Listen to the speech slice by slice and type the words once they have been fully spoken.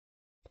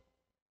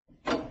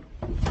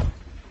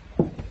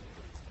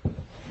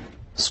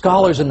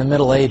Scholars in the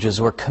Middle Ages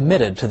were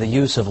committed to the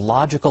use of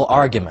logical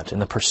argument in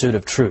the pursuit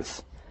of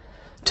truth.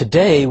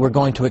 Today, we're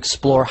going to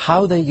explore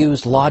how they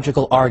used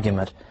logical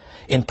argument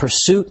in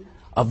pursuit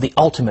of the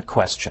ultimate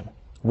question,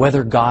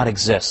 whether God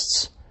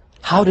exists.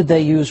 How did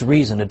they use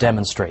reason to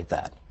demonstrate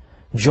that?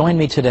 Join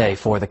me today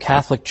for the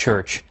Catholic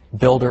Church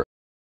Builder.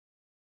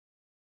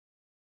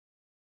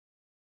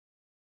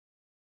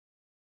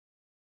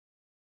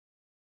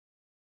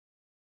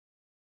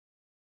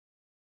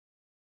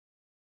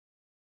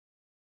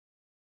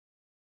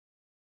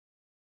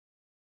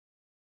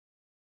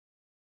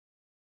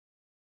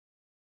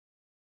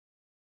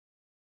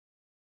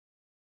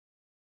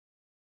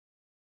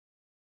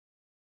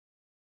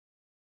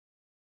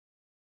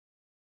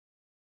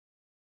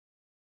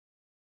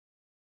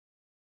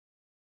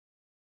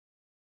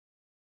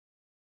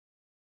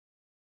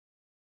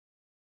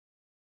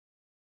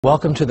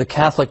 Welcome to the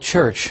Catholic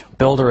Church,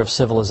 Builder of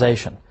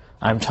Civilization.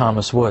 I'm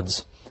Thomas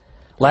Woods.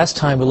 Last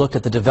time we looked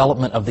at the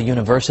development of the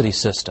university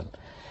system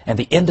and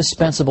the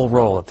indispensable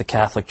role that the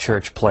Catholic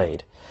Church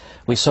played.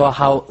 We saw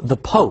how the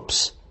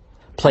popes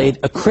played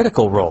a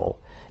critical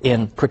role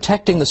in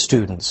protecting the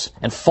students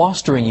and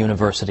fostering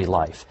university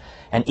life,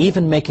 and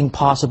even making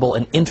possible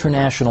an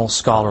international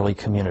scholarly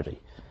community.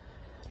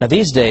 Now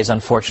these days,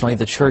 unfortunately,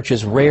 the Church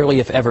is rarely,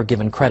 if ever,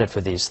 given credit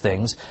for these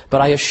things, but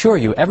I assure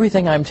you,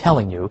 everything I'm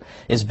telling you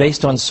is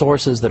based on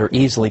sources that are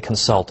easily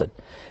consulted.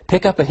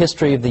 Pick up a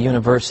history of the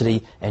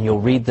university and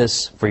you'll read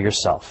this for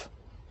yourself.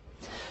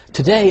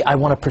 Today, I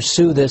want to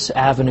pursue this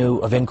avenue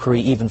of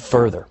inquiry even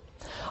further.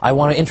 I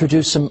want to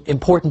introduce some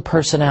important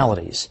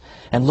personalities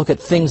and look at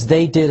things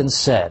they did and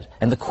said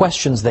and the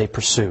questions they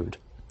pursued.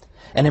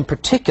 And in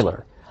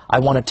particular, I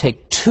want to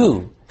take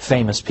two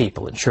famous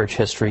people in church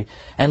history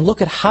and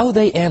look at how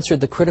they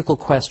answered the critical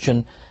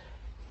question,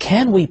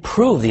 can we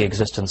prove the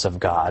existence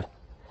of God?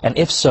 And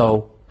if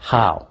so,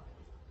 how?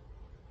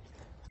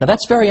 Now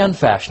that's very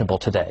unfashionable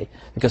today,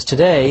 because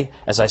today,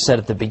 as I said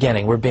at the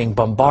beginning, we're being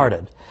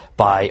bombarded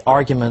by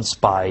arguments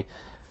by,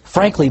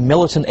 frankly,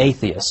 militant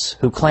atheists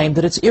who claim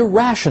that it's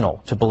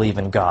irrational to believe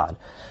in God,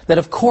 that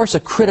of course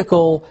a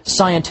critical,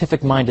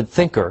 scientific-minded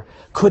thinker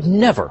could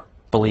never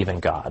believe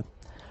in God.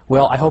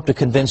 Well, I hope to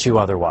convince you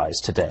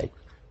otherwise today.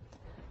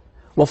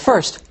 Well,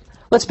 first,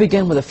 let's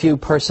begin with a few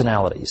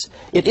personalities.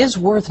 It is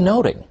worth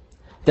noting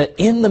that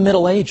in the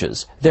Middle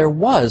Ages, there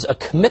was a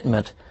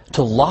commitment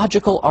to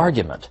logical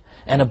argument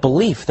and a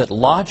belief that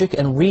logic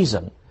and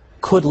reason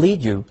could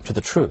lead you to the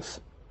truth.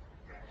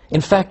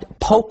 In fact,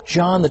 Pope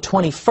John the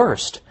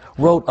 21st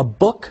wrote a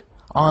book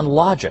on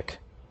logic,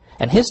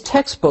 and his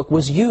textbook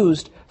was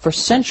used for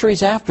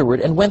centuries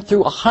afterward and went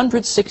through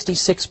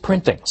 166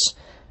 printings.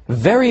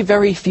 Very,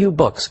 very few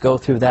books go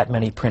through that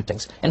many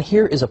printings. And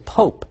here is a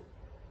pope,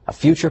 a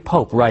future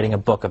pope, writing a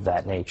book of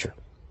that nature.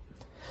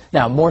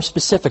 Now, more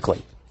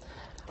specifically,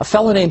 a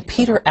fellow named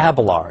Peter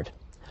Abelard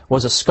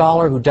was a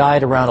scholar who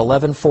died around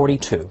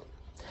 1142.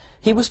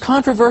 He was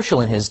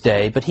controversial in his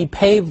day, but he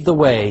paved the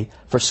way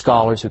for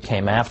scholars who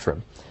came after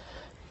him.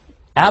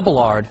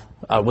 Abelard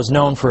was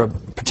known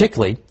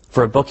particularly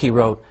for a book he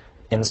wrote,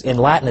 in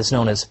Latin it's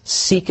known as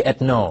Sic et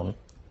Non.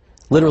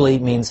 Literally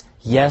means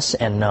yes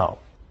and no.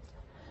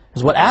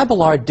 Because what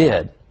Abelard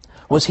did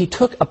was he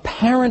took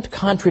apparent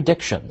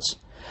contradictions,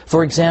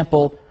 for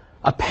example,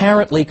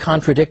 apparently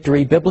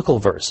contradictory biblical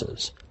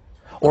verses,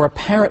 or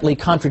apparently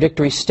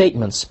contradictory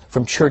statements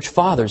from church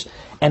fathers,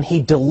 and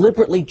he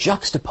deliberately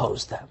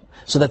juxtaposed them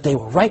so that they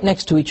were right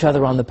next to each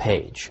other on the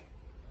page.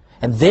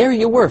 And there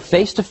you were,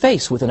 face to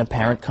face with an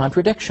apparent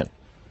contradiction.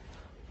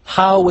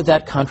 How would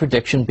that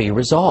contradiction be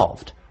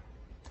resolved?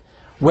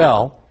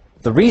 Well,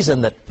 the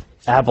reason that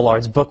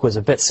Abelard's book was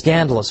a bit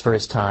scandalous for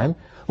his time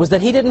was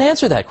that he didn't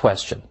answer that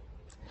question.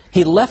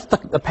 He left the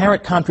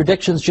apparent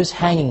contradictions just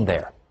hanging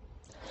there.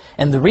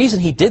 And the reason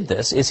he did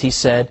this is he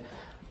said,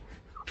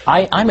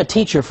 I'm a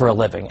teacher for a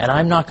living, and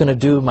I'm not going to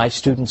do my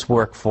students'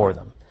 work for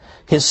them.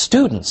 His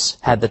students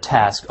had the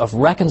task of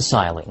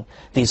reconciling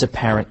these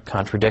apparent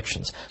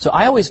contradictions. So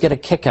I always get a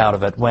kick out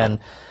of it when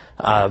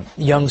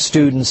young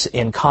students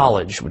in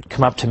college would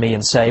come up to me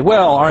and say,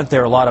 well, aren't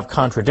there a lot of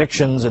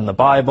contradictions in the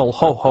Bible?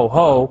 Ho, ho,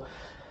 ho.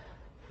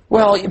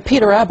 Well,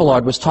 Peter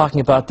Abelard was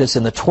talking about this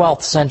in the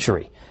 12th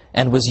century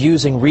and was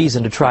using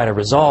reason to try to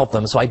resolve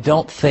them, so I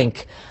don't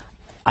think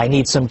I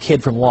need some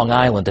kid from Long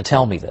Island to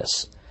tell me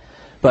this.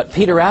 But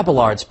Peter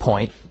Abelard's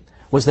point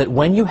was that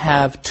when you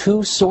have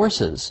two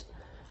sources,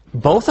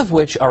 both of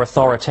which are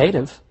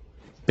authoritative,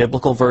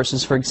 biblical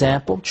verses, for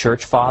example,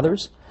 church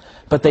fathers,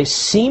 but they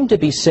seem to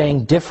be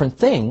saying different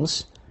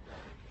things,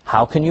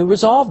 how can you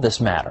resolve this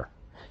matter?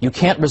 You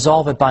can't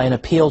resolve it by an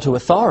appeal to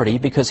authority,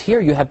 because here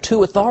you have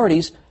two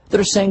authorities that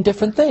are saying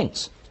different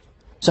things.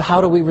 So how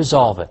do we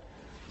resolve it?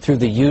 Through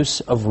the use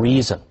of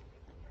reason.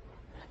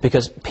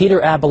 Because Peter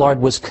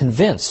Abelard was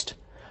convinced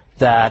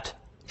that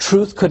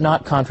truth could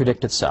not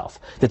contradict itself,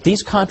 that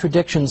these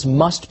contradictions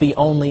must be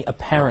only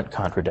apparent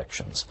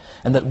contradictions,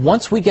 and that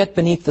once we get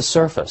beneath the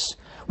surface,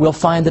 we'll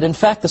find that in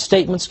fact the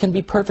statements can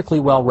be perfectly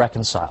well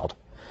reconciled.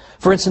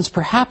 For instance,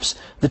 perhaps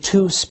the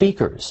two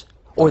speakers,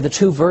 or the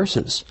two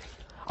verses,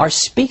 are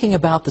speaking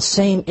about the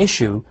same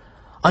issue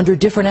under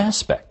different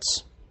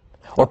aspects.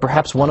 Or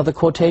perhaps one of the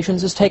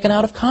quotations is taken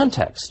out of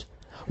context.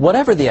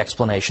 Whatever the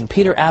explanation,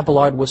 Peter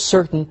Abelard was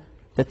certain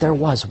that there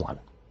was one.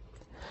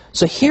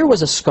 So here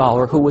was a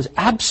scholar who was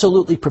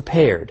absolutely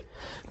prepared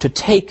to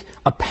take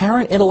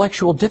apparent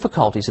intellectual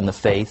difficulties in the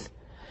faith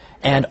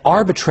and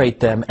arbitrate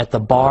them at the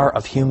bar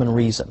of human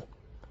reason.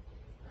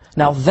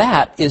 Now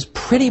that is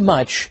pretty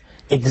much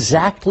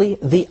exactly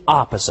the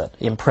opposite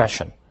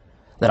impression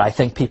that I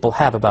think people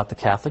have about the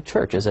Catholic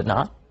Church, is it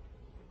not?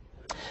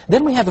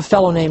 Then we have a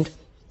fellow named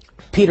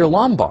Peter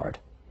Lombard.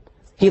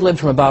 He lived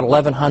from about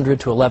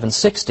 1100 to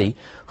 1160,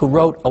 who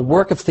wrote a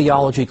work of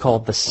theology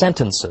called the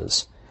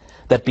Sentences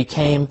that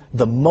became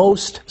the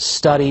most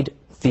studied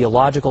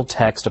theological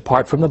text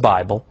apart from the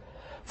Bible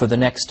for the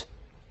next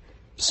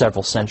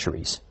several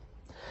centuries.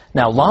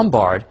 Now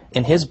Lombard,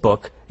 in his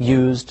book,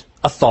 used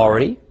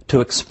authority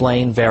to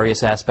explain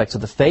various aspects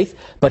of the faith,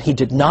 but he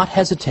did not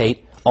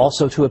hesitate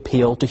also to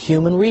appeal to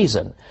human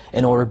reason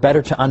in order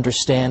better to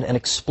understand and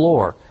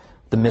explore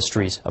the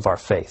mysteries of our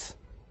faith.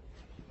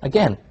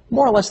 Again,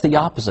 more or less the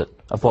opposite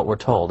of what we're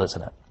told,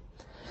 isn't it?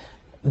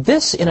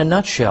 This, in a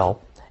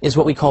nutshell, is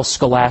what we call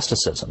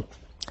scholasticism.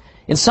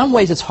 In some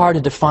ways, it's hard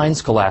to define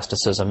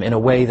scholasticism in a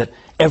way that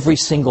every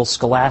single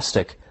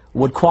scholastic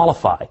would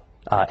qualify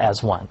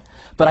as one.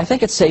 But I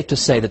think it's safe to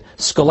say that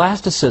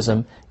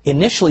scholasticism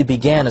initially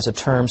began as a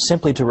term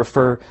simply to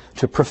refer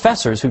to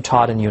professors who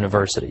taught in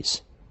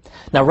universities.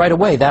 Now, right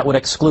away, that would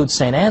exclude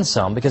St.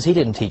 Anselm, because he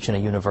didn't teach in a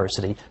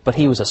university, but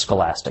he was a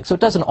scholastic. So it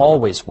doesn't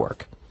always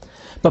work.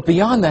 But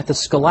beyond that, the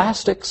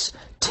scholastics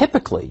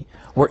typically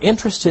were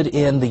interested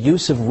in the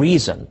use of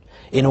reason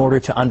in order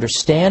to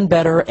understand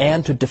better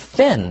and to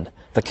defend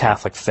the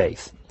Catholic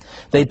faith.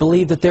 They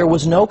believed that there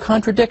was no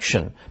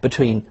contradiction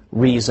between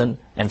reason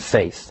and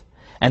faith,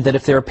 and that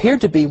if there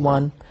appeared to be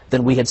one,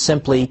 then we had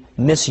simply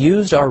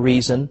misused our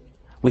reason,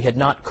 we had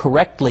not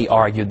correctly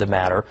argued the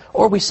matter,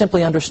 or we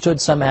simply understood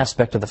some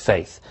aspect of the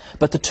faith.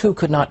 But the two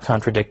could not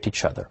contradict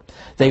each other.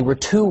 They were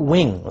two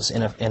wings,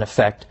 in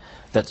effect,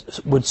 that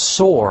would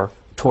soar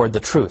toward the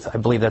truth. I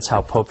believe that's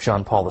how Pope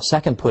John Paul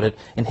II put it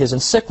in his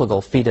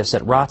encyclical Fides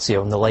et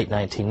Ratio in the late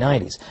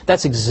 1990s.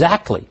 That's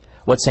exactly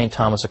what St.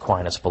 Thomas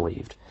Aquinas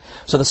believed.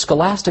 So the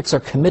scholastics are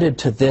committed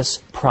to this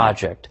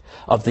project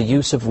of the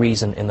use of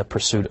reason in the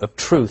pursuit of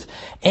truth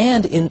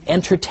and in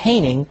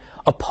entertaining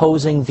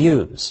opposing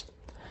views.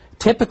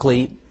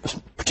 Typically,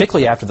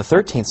 particularly after the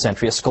 13th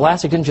century, a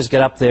scholastic didn't just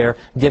get up there,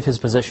 give his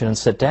position, and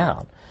sit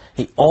down.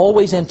 He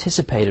always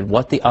anticipated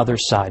what the other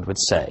side would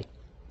say.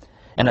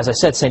 And as I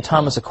said, St.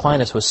 Thomas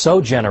Aquinas was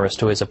so generous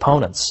to his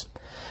opponents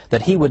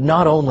that he would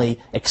not only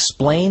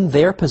explain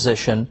their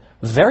position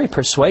very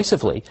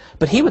persuasively,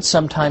 but he would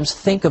sometimes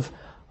think of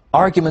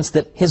arguments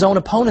that his own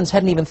opponents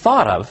hadn't even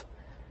thought of,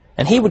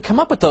 and he would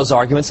come up with those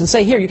arguments and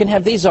say, here, you can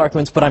have these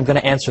arguments, but I'm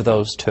going to answer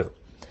those too.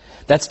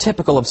 That's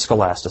typical of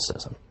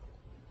scholasticism.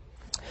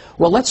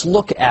 Well, let's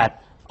look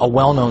at a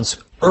well-known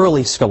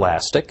early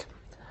scholastic,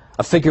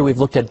 a figure we've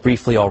looked at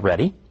briefly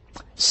already,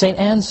 St.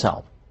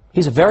 Anselm.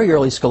 He's a very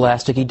early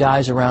scholastic. He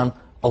dies around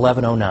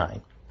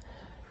 1109.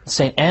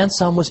 St.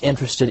 Anselm was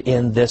interested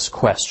in this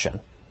question: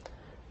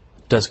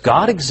 does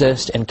God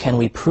exist, and can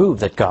we prove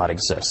that God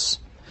exists?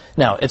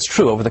 Now, it's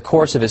true, over the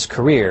course of his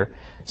career,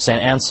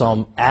 St.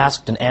 Anselm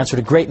asked and answered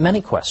a great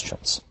many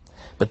questions.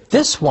 But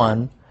this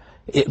one,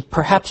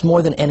 perhaps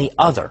more than any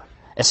other,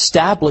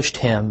 established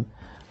him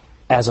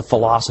as a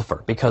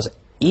philosopher, because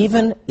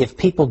even if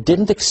people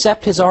didn't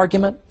accept his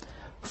argument,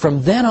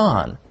 from then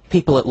on,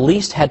 people at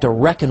least had to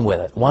reckon with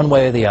it, one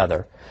way or the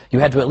other. You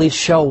had to at least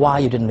show why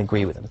you didn't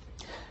agree with him.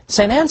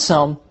 St.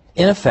 Anselm,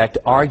 in effect,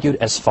 argued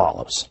as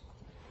follows.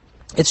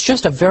 It's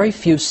just a very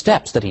few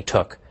steps that he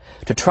took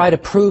to try to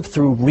prove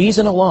through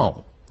reason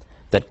alone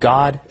that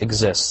God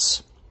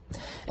exists.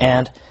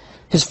 And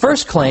his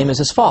first claim is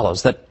as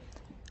follows, that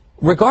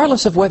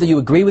regardless of whether you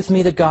agree with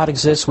me that God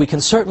exists, we can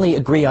certainly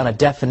agree on a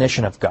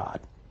definition of God.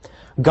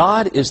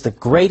 God is the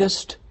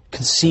greatest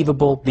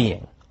conceivable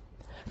being.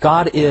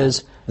 God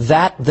is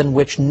that than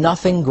which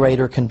nothing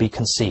greater can be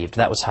conceived.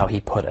 That was how he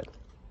put it.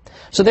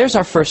 So there's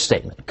our first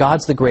statement.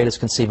 God's the greatest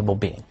conceivable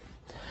being.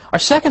 Our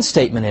second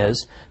statement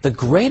is the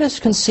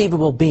greatest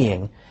conceivable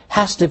being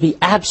has to be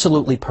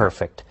absolutely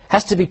perfect,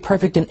 has to be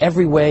perfect in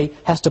every way,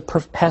 has to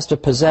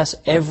possess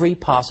every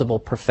possible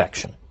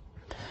perfection.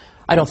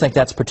 I don't think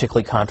that's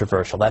particularly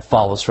controversial. That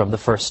follows from the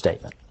first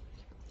statement.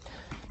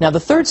 Now, the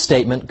third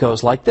statement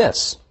goes like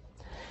this.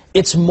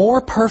 It's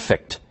more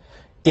perfect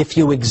if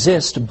you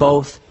exist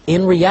both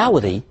in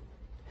reality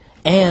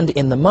and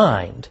in the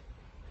mind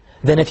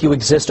than if you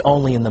exist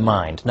only in the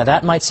mind. Now,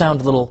 that might sound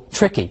a little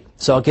tricky,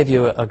 so I'll give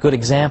you a good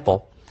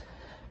example.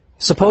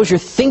 Suppose you're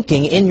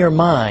thinking in your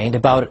mind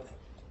about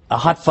a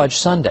hot fudge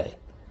sundae,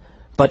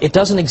 but it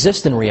doesn't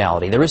exist in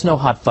reality. There is no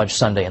hot fudge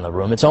sundae in the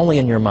room. It's only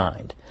in your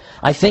mind.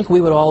 I think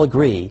we would all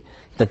agree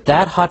that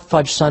that hot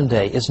fudge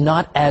sundae is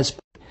not as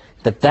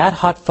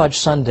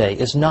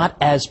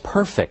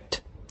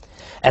perfect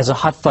as a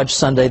hot fudge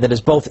sundae that is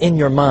both in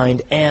your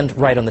mind and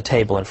right on the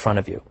table in front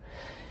of you.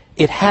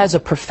 it has a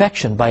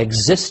perfection by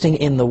existing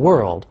in the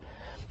world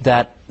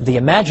that the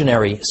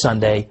imaginary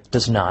Sunday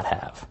does not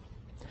have.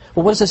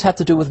 Well, what does this have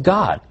to do with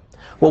God?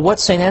 Well, what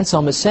St.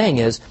 Anselm is saying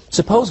is,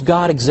 suppose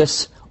God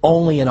exists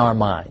only in our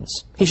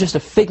minds. He's just a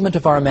figment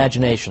of our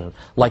imagination,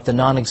 like the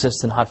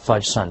non-existent hot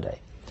fudge sundae.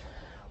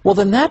 Well,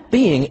 then that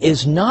being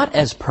is not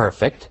as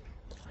perfect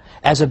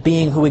as a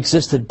being who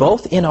existed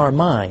both in our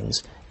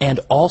minds and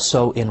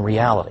also in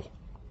reality.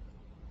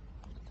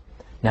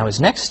 Now, his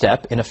next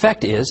step, in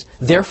effect, is,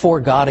 therefore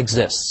God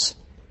exists.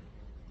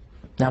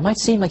 Now, it might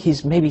seem like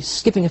he's maybe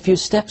skipping a few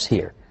steps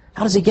here.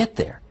 How does he get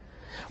there?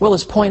 Well,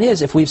 his point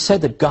is, if we've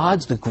said that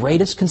God's the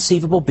greatest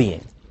conceivable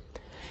being,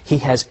 he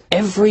has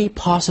every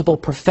possible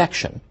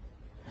perfection,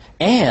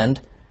 and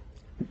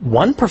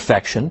one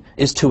perfection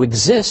is to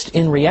exist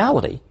in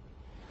reality,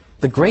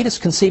 the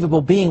greatest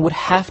conceivable being would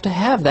have to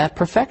have that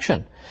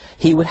perfection.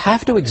 He would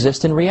have to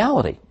exist in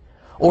reality,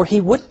 or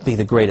he wouldn't be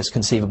the greatest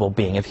conceivable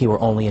being if he were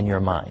only in your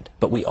mind.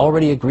 But we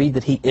already agreed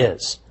that he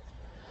is.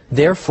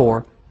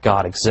 Therefore,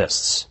 God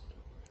exists.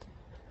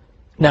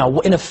 Now,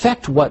 in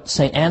effect, what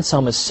St.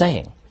 Anselm is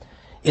saying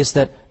is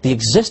that the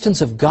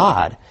existence of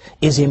God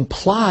is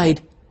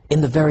implied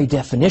in the very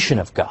definition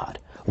of God.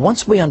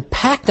 Once we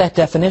unpack that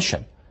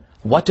definition,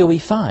 what do we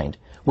find?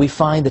 We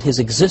find that his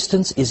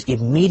existence is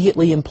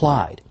immediately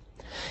implied.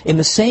 In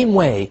the same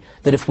way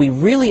that if we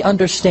really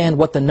understand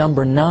what the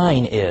number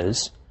 9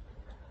 is,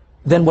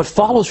 then what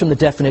follows from the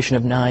definition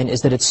of 9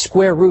 is that its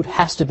square root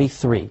has to be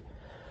 3.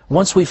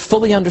 Once we've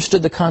fully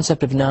understood the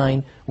concept of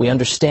 9, we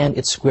understand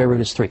its square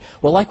root is 3.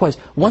 Well, likewise,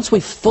 once we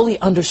fully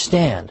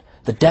understand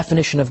the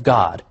definition of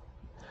God,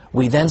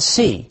 we then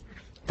see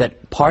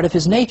that part of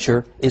his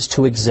nature is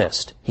to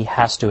exist. He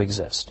has to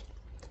exist.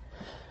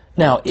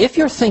 Now, if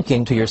you're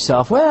thinking to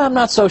yourself, well, I'm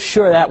not so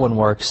sure that one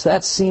works,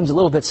 that seems a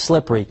little bit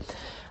slippery,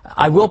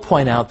 I will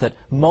point out that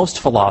most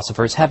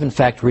philosophers have in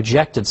fact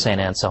rejected St.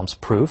 Anselm's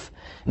proof.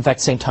 In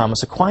fact, St.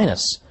 Thomas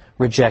Aquinas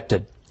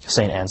rejected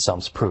St.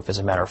 Anselm's proof, as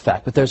a matter of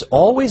fact. But there's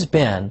always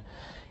been,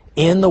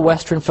 in the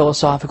Western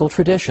philosophical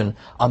tradition,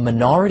 a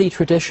minority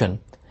tradition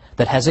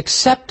that has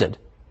accepted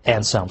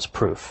Anselm's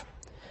proof.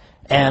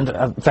 And,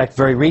 in fact,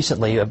 very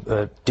recently,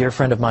 a dear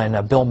friend of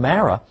mine, Bill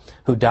Mara,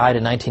 who died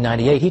in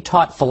 1998, he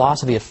taught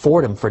philosophy at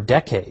Fordham for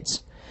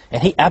decades.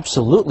 And he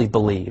absolutely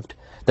believed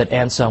that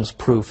Anselm's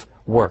proof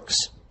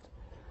works.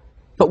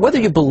 But whether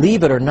you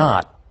believe it or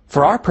not,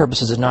 for our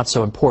purposes, is not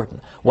so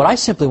important. What I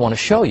simply want to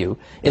show you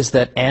is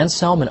that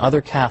Anselm and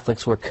other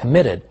Catholics were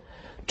committed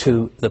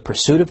to the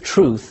pursuit of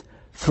truth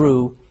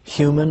through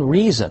human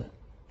reason.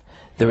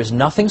 There is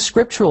nothing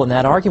scriptural in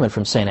that argument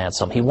from St.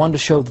 Anselm. He wanted to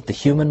show that the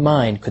human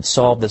mind could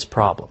solve this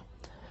problem.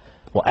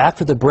 Well,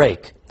 after the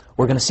break,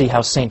 we're going to see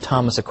how St.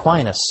 Thomas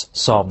Aquinas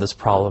solved this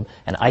problem,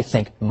 and I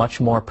think much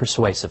more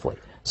persuasively.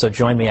 So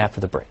join me after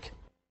the break.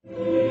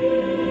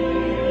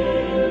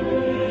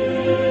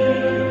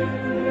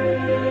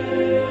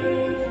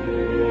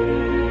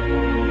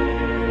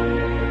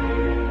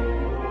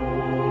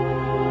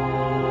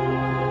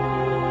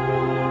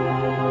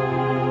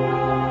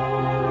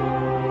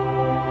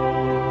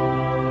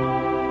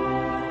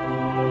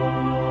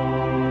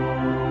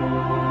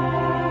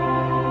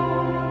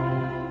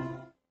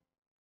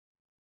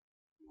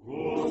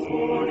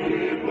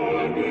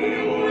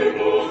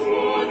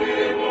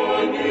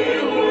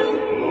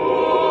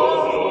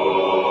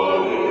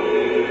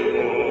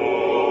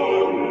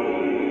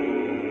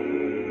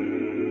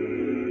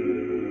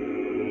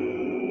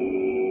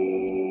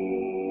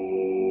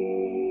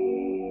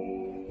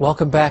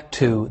 Welcome back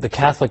to the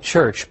Catholic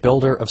Church,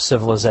 Builder of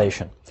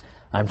Civilization.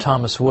 I'm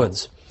Thomas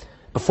Woods.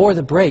 Before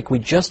the break, we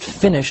just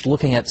finished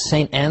looking at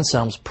St.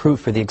 Anselm's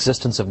proof for the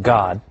existence of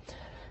God.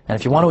 And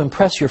if you want to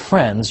impress your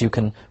friends, you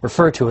can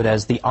refer to it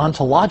as the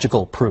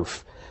ontological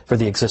proof for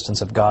the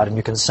existence of God, and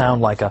you can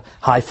sound like a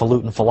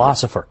highfalutin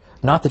philosopher.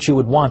 Not that you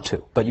would want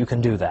to, but you can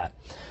do that.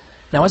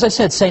 Now, as I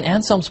said, St.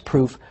 Anselm's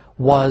proof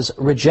was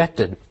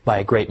rejected by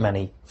a great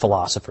many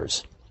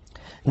philosophers.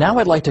 Now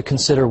I'd like to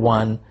consider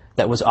one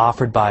that was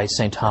offered by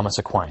St. Thomas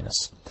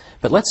Aquinas.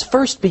 But let's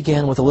first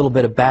begin with a little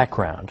bit of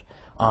background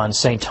on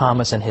St.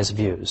 Thomas and his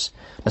views.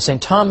 Now,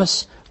 St.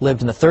 Thomas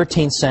lived in the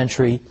 13th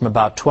century from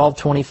about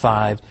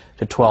 1225 to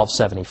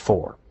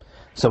 1274.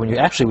 So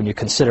when you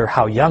consider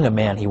how young a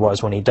man he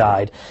was when he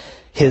died,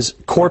 his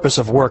corpus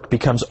of work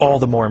becomes all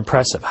the more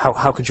impressive.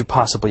 How could you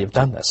possibly have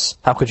done this?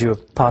 How could you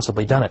have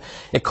possibly done it?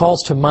 It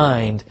calls to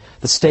mind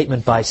the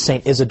statement by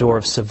St. Isidore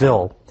of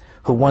Seville,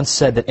 who once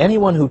said that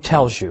anyone who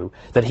tells you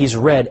that he's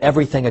read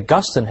everything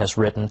Augustine has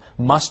written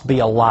must be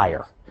a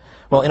liar.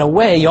 Well, in a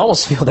way, you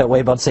almost feel that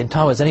way about St.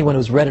 Thomas, anyone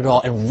who's read it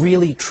all and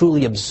really,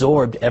 truly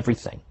absorbed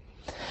everything.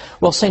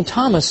 Well, St.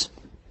 Thomas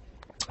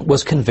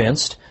was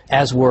convinced,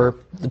 as were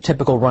the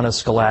typical run of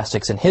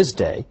scholastics in his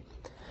day,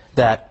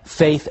 that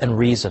faith and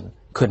reason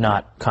could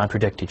not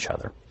contradict each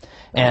other.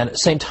 And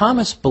St.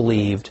 Thomas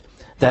believed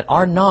that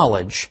our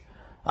knowledge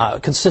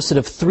consisted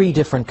of 3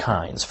 different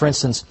kinds. For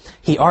instance,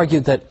 he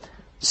argued that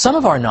some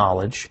of our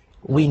knowledge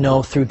we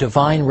know through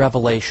divine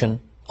revelation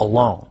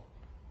alone.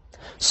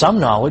 Some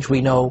knowledge we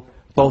know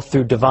both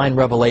through divine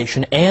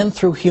revelation and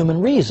through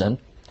human reason,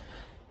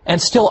 and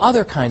still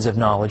other kinds of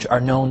knowledge are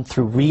known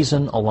through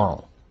reason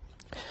alone.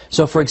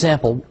 So, for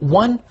example,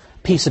 one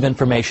piece of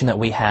information that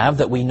we have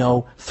that we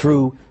know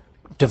through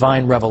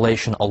divine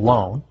revelation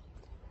alone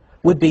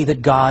would be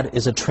that God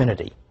is a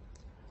Trinity,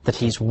 that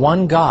He's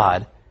one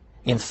God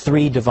in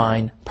three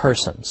divine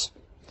persons.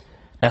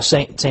 Now,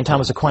 St.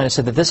 Thomas Aquinas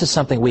said that this is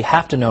something we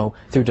have to know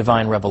through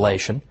divine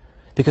revelation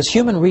because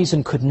human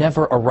reason could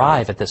never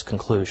arrive at this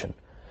conclusion.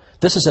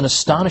 This is an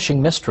astonishing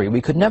mystery.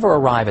 We could never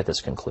arrive at this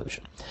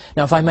conclusion.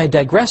 Now, if I may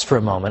digress for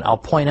a moment, I'll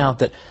point out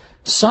that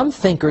some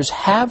thinkers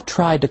have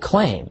tried to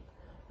claim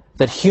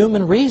that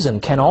human reason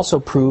can also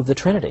prove the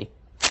Trinity.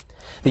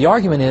 The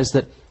argument is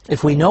that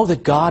if we know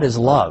that God is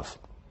love,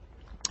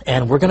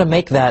 and we're going to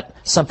make that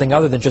something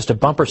other than just a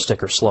bumper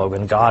sticker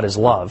slogan, God is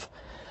love,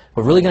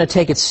 we're really going to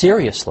take it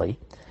seriously,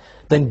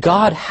 then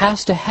God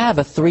has to have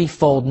a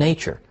threefold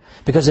nature.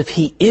 Because if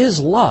He is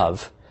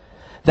love,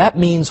 that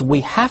means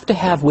we have to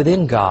have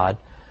within God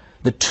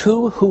the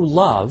two who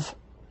love,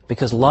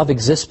 because love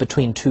exists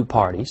between two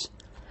parties,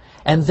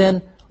 and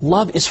then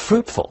love is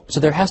fruitful. So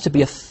there has to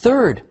be a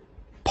third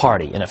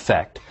party, in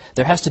effect.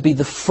 There has to be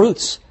the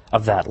fruits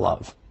of that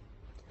love.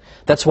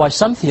 That's why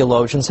some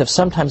theologians have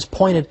sometimes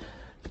pointed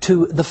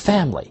to the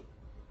family,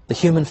 the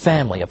human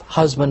family of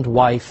husband,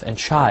 wife, and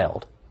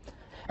child,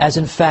 as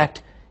in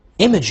fact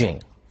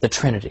imaging the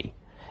Trinity,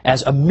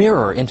 as a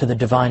mirror into the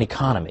divine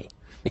economy.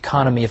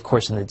 Economy, of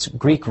course, in its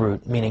Greek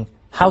root, meaning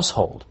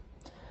household.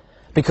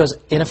 Because,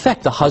 in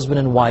effect, the husband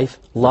and wife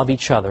love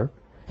each other,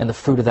 and the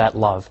fruit of that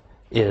love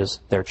is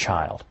their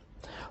child.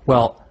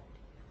 Well,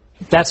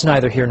 that's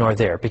neither here nor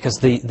there, because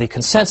the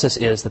consensus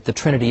is that the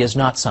Trinity is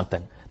not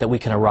something that we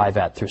can arrive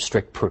at through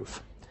strict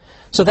proof.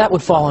 So that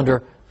would fall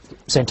under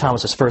St.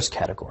 Thomas's first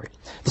category.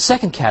 The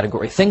second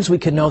category, things we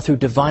can know through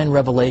divine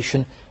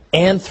revelation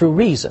and through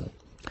reason,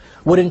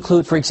 would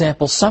include, for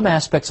example, some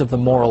aspects of the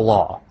moral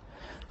law.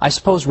 I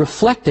suppose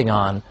reflecting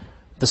on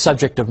the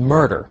subject of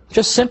murder,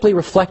 just simply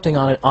reflecting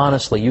on it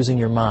honestly, using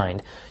your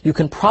mind, you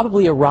can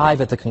probably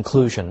arrive at the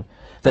conclusion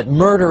that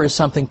murder is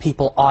something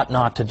people ought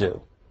not to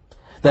do.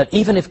 That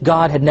even if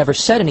God had never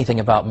said anything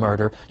about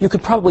murder, you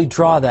could probably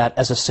draw that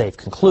as a safe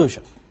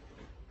conclusion.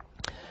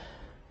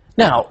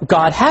 Now,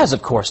 God has,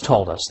 of course,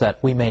 told us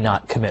that we may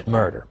not commit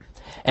murder.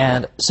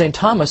 And St.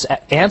 Thomas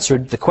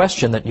answered the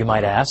question that you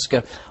might ask,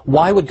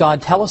 why would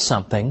God tell us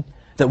something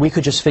that we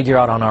could just figure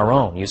out on our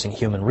own using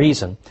human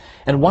reason?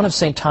 And one of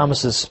St.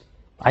 Thomas's,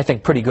 I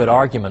think, pretty good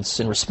arguments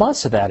in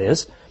response to that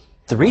is,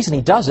 the reason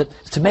he does it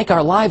is to make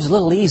our lives a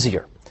little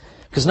easier.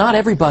 Because not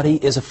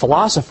everybody is a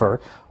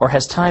philosopher or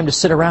has time to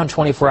sit around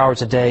 24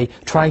 hours a day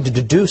trying to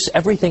deduce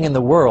everything in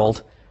the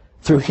world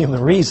through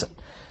human reason.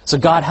 So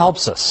God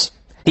helps us.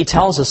 He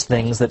tells us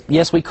things that,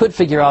 yes, we could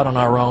figure out on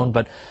our own,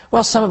 but,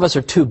 well, some of us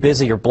are too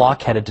busy or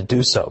blockheaded to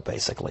do so,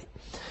 basically.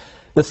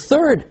 The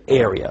third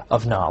area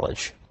of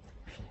knowledge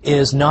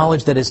is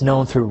knowledge that is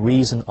known through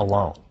reason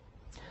alone.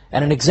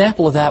 And an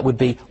example of that would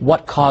be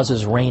what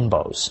causes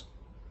rainbows.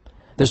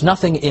 There's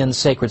nothing in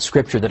sacred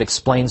scripture that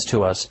explains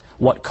to us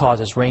what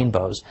causes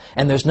rainbows,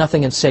 and there's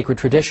nothing in sacred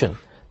tradition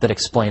that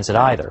explains it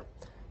either.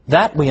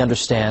 That we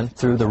understand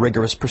through the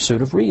rigorous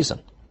pursuit of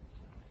reason.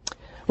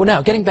 Well,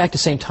 now, getting back to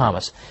St.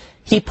 Thomas,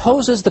 he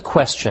poses the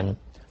question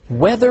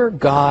whether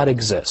God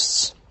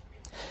exists.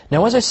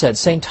 Now, as I said,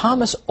 St.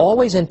 Thomas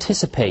always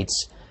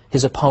anticipates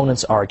his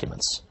opponent's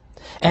arguments,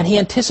 and he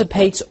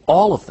anticipates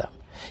all of them.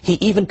 He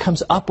even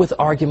comes up with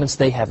arguments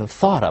they haven't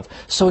thought of.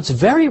 So it's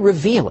very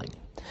revealing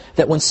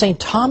that when St.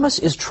 Thomas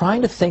is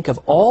trying to think of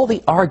all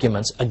the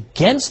arguments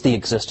against the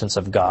existence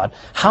of God,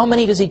 how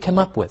many does he come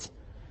up with?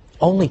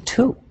 Only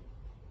two.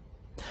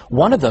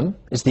 One of them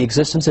is the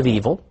existence of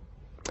evil,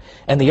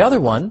 and the other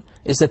one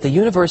is that the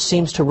universe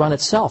seems to run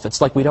itself.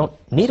 It's like we don't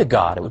need a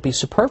God. It would be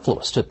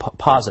superfluous to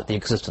posit the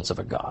existence of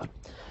a God.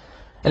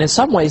 And in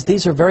some ways,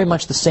 these are very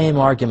much the same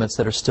arguments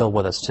that are still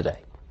with us today.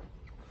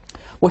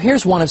 Well,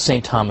 here's one of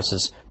St.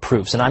 Thomas's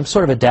proofs, and I'm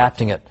sort of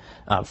adapting it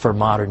for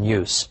modern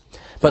use.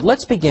 But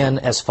let's begin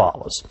as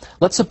follows.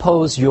 Let's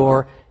suppose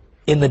you're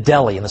in the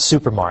deli, in the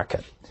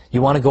supermarket.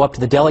 You want to go up to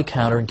the deli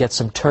counter and get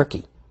some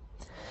turkey.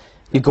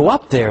 You go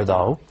up there,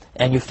 though,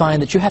 and you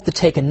find that you have to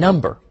take a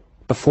number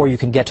before you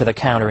can get to the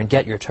counter and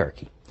get your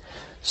turkey.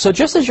 So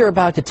just as you're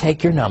about to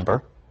take your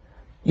number,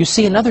 you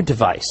see another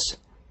device.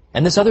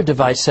 And this other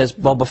device says,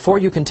 well, before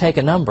you can take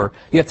a number,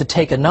 you have to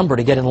take a number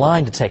to get in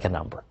line to take a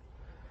number.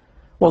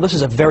 Well, this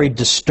is a very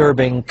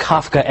disturbing,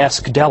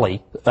 Kafka-esque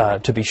deli,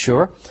 to be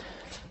sure.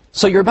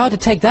 So you're about to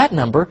take that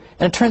number,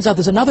 and it turns out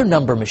there's another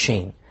number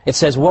machine. It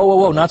says, whoa, whoa,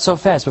 whoa, not so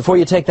fast. Before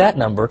you take that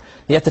number,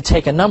 you have to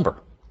take a number.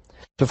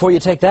 Before you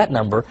take that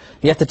number,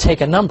 you have to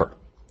take a number.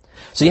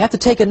 So you have to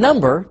take a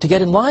number to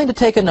get in line to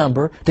take a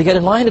number, to get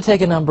in line to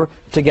take a number,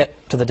 to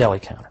get to the deli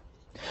counter.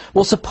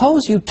 Well,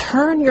 suppose you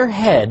turn your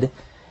head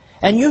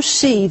and you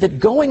see that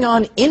going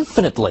on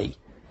infinitely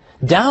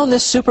down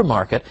this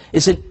supermarket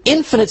is an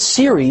infinite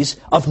series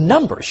of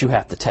numbers you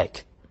have to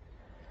take.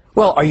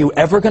 Well, are you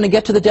ever going to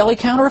get to the deli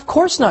counter? Of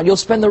course not. You'll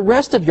spend the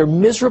rest of your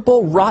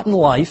miserable, rotten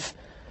life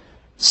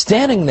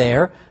standing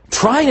there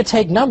trying to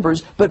take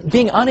numbers, but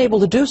being unable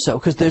to do so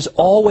because there's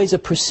always a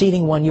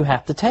preceding one you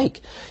have to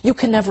take. You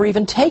can never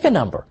even take a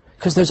number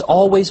because there's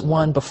always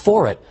one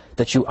before it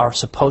that you are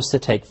supposed to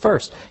take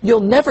first.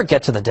 You'll never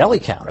get to the deli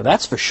counter,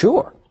 that's for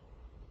sure.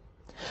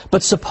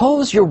 But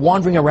suppose you're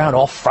wandering around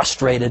all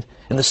frustrated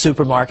in the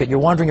supermarket, you're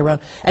wandering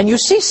around, and you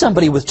see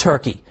somebody with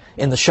turkey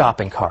in the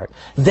shopping cart.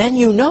 Then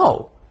you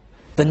know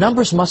the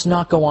numbers must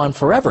not go on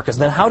forever, because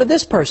then how did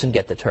this person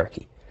get the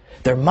turkey?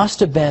 There must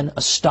have been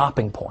a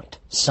stopping point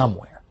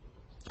somewhere.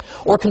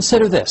 Or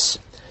consider this.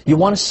 You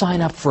want to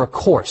sign up for a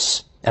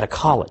course at a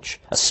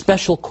college, a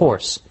special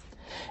course,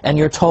 and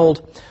you're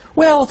told,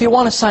 well, if you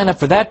want to sign up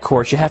for that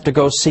course, you have to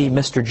go see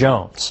Mr.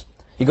 Jones.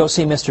 You go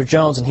see Mr.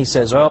 Jones, and he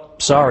says, oh,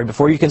 sorry,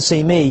 before you can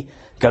see me,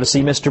 you've got to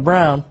see Mr.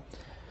 Brown.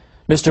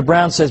 Mr.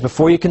 Brown says,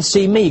 before you can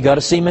see me, you've got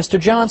to see Mr.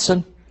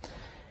 Johnson.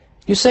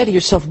 You say to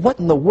yourself, what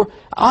in the world?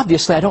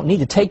 Obviously, I don't need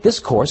to take this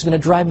course. It's going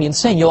to drive me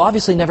insane. You'll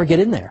obviously never get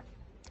in there,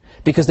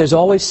 because there's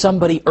always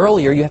somebody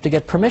earlier you have to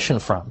get permission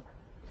from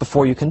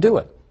before you can do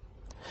it.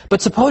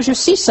 But suppose you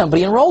see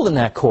somebody enrolled in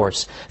that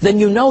course, then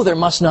you know there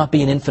must not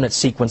be an infinite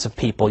sequence of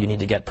people you need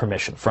to get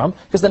permission from,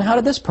 because then how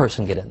did this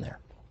person get in there?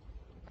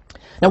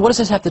 Now, what does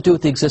this have to do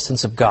with the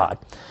existence of God?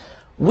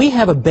 We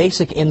have a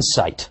basic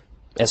insight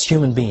as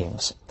human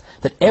beings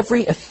that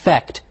every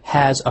effect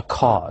has a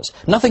cause.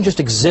 Nothing just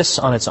exists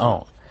on its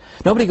own.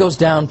 Nobody goes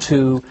down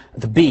to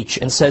the beach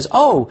and says,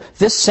 oh,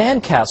 this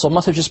sandcastle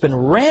must have just been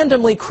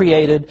randomly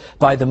created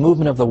by the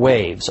movement of the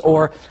waves,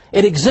 or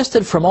it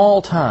existed from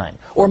all time,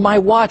 or my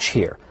watch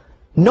here.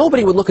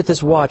 Nobody would look at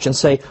this watch and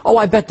say, oh,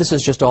 I bet this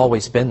has just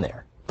always been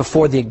there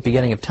before the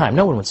beginning of time.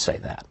 No one would say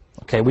that.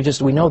 Okay,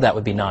 we know that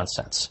would be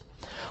nonsense.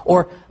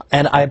 Or,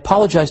 and I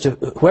apologize to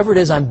whoever it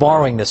is I'm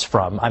borrowing this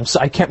from.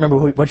 I can't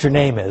remember what your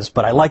name is,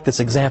 but I like this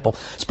example.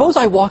 Suppose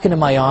I walk into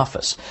my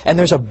office and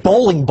there's a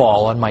bowling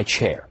ball on my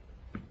chair.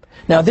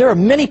 Now, there are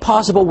many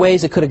possible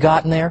ways it could have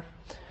gotten there,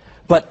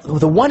 but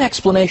the one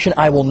explanation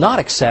I will not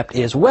accept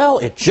is, well,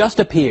 it just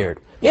appeared.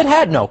 It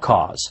had no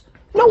cause.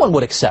 No one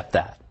would accept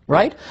that,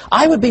 right?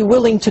 I would be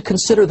willing to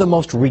consider the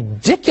most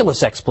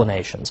ridiculous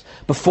explanations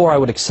before I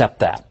would accept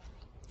that.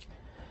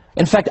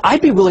 In fact,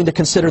 I'd be willing to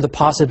consider the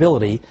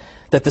possibility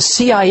that the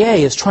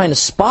CIA is trying to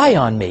spy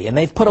on me, and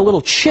they've put a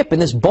little chip in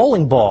this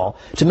bowling ball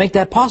to make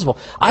that possible.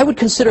 I would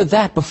consider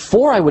that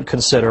before I would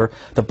consider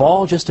the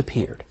ball just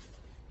appeared.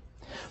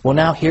 Well,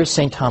 now here's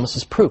St.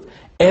 Thomas's proof.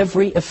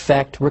 Every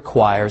effect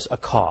requires a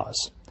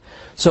cause.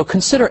 So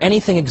consider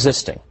anything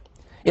existing.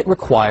 It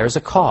requires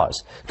a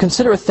cause.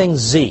 Consider a thing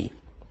Z.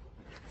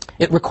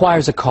 It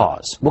requires a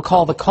cause. We'll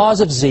call the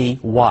cause of Z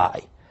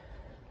Y.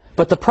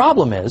 But the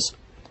problem is,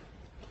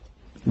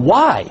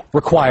 Y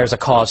requires a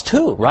cause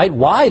too, right?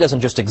 Y doesn't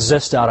just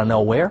exist out of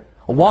nowhere.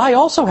 Y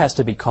also has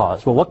to be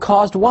caused. Well, what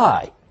caused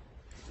Y?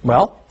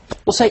 Well,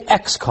 we'll say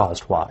X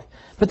caused Y.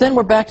 But then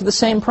we're back to the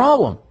same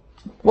problem.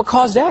 What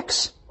caused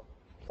X?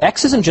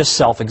 X isn't just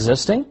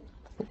self-existing.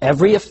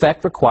 Every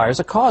effect requires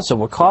a cause. So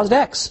what caused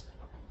X?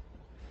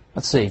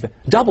 Let's see.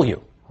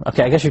 W.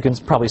 Okay, I guess you can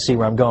probably see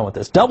where I'm going with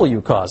this.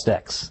 W caused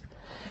X.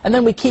 And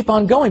then we keep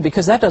on going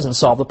because that doesn't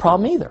solve the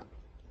problem either.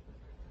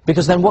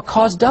 Because then what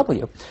caused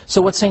W?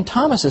 So what St.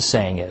 Thomas is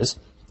saying is,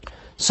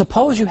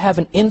 suppose you have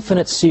an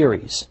infinite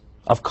series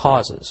of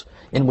causes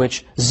in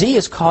which Z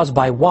is caused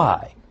by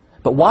Y,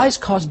 but Y is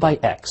caused by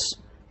X.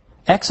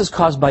 X is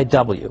caused by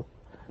W.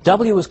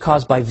 W is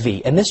caused by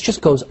V. And this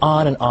just goes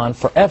on and on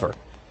forever.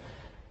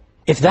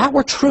 If that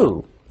were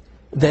true,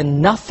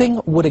 then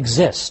nothing would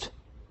exist.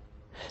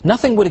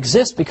 Nothing would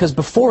exist because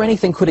before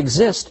anything could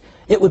exist,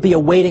 it would be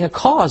awaiting a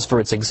cause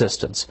for its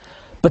existence.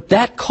 But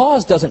that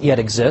cause doesn't yet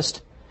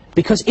exist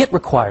because it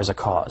requires a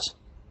cause.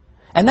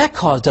 And that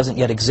cause doesn't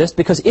yet exist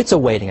because it's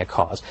awaiting a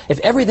cause. If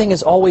everything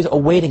is always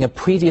awaiting a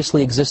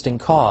previously existing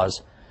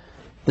cause,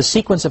 the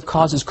sequence of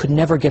causes could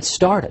never get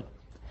started.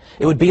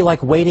 It would be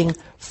like waiting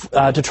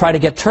to try to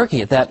get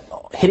turkey at that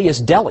hideous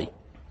deli.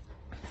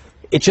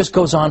 It just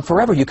goes on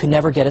forever. You can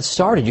never get it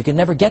started. You can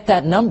never get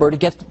that number to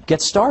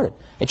get started.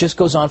 It just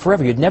goes on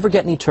forever. You'd never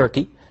get any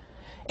turkey.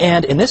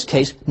 And in this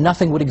case,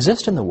 nothing would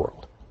exist in the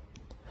world.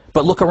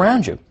 But look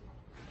around you.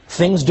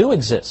 Things do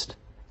exist.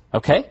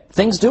 Okay?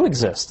 Things do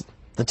exist.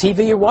 The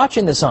TV you're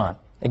watching this on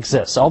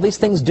exists. All these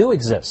things do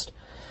exist.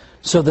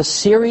 So the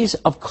series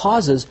of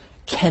causes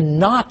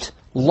cannot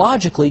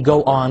logically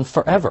go on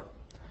forever.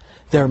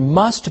 There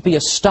must be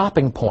a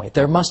stopping point.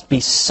 There must be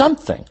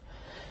something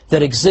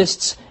that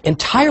exists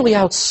entirely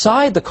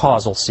outside the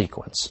causal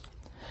sequence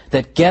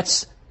that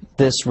gets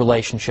this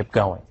relationship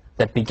going,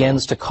 that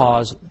begins to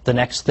cause the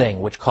next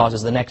thing, which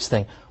causes the next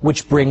thing,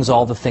 which brings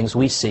all the things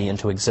we see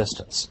into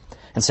existence.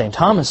 And St.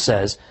 Thomas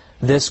says,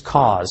 this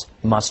cause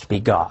must be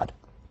God.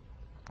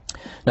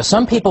 Now,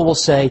 some people will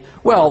say,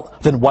 well,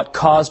 then what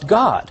caused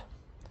God?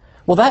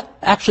 Well, that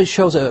actually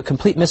shows a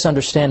complete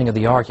misunderstanding of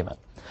the argument.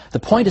 The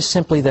point is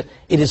simply that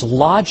it is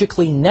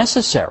logically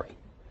necessary,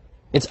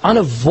 it's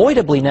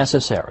unavoidably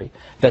necessary,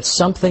 that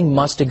something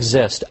must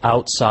exist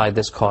outside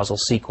this causal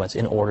sequence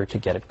in order to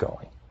get it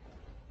going.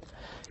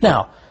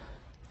 Now,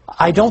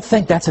 I don't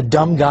think that's a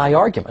dumb guy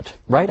argument,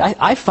 right?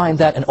 I find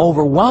that an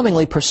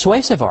overwhelmingly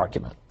persuasive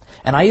argument.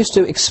 And I used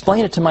to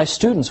explain it to my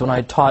students when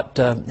I taught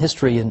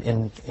history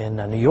in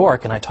New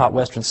York and I taught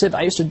Western Civ.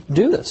 I used to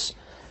do this.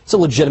 It's a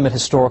legitimate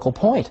historical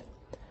point.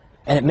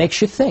 And it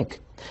makes you think.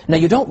 Now,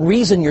 you don't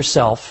reason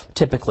yourself,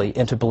 typically,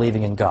 into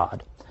believing in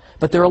God.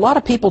 But there are a lot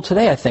of people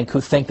today, I think,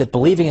 who think that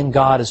believing in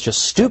God is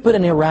just stupid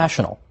and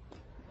irrational.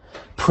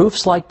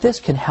 Proofs like this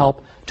can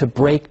help to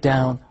break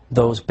down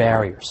those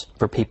barriers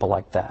for people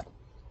like that.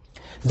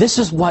 This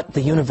is what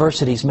the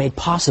universities made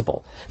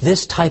possible,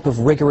 this type of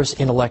rigorous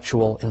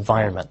intellectual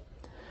environment.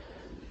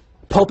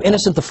 Pope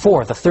Innocent IV,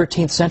 a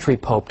 13th century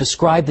pope,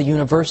 described the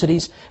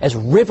universities as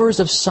rivers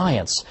of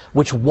science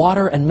which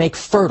water and make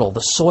fertile the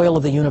soil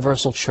of the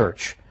universal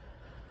church.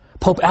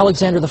 Pope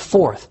Alexander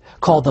IV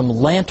called them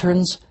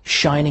lanterns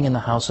shining in the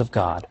house of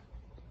God.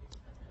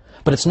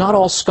 But it's not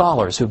all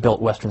scholars who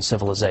built Western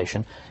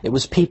civilization. It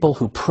was people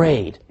who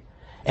prayed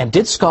and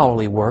did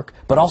scholarly work,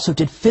 but also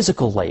did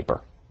physical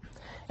labor.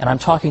 And I'm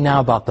talking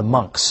now about the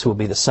monks, who will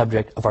be the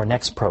subject of our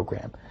next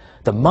program.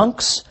 The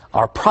monks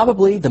are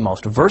probably the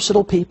most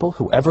versatile people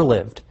who ever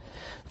lived.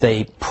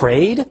 They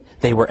prayed,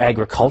 they were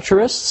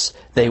agriculturists,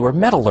 they were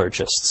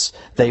metallurgists,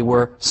 they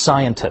were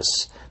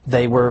scientists,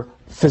 they were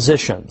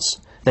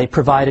physicians, they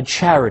provided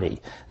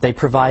charity, they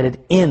provided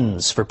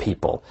inns for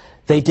people.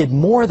 They did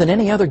more than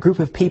any other group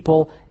of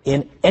people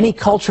in any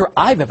culture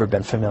I've ever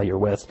been familiar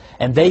with,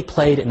 and they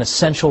played an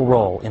essential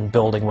role in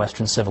building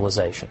Western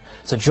civilization.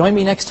 So join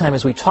me next time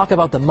as we talk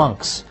about the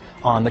monks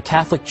on the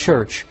Catholic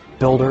Church,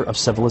 builder of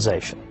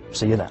civilization.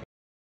 See you then.